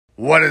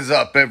What is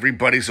up,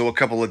 everybody? So a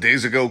couple of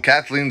days ago,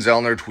 Kathleen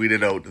Zellner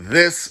tweeted out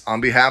this on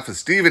behalf of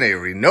Steven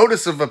Avery.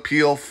 Notice of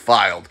appeal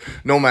filed.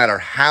 No matter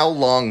how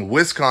long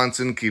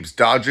Wisconsin keeps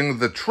dodging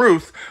the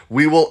truth,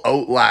 we will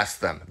outlast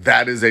them.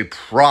 That is a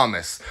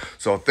promise.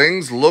 So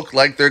things look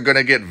like they're going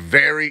to get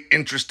very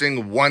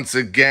interesting once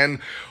again.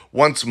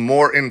 Once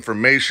more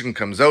information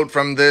comes out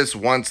from this,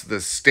 once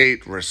the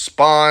state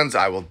responds,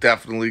 I will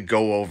definitely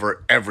go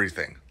over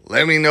everything.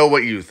 Let me know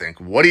what you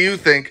think. What do you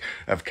think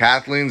of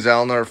Kathleen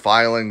Zellner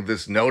filing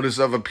this notice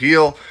of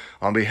appeal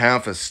on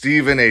behalf of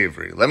Steven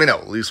Avery? Let me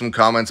know. Leave some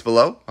comments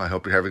below. I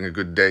hope you're having a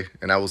good day,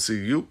 and I will see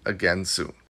you again soon.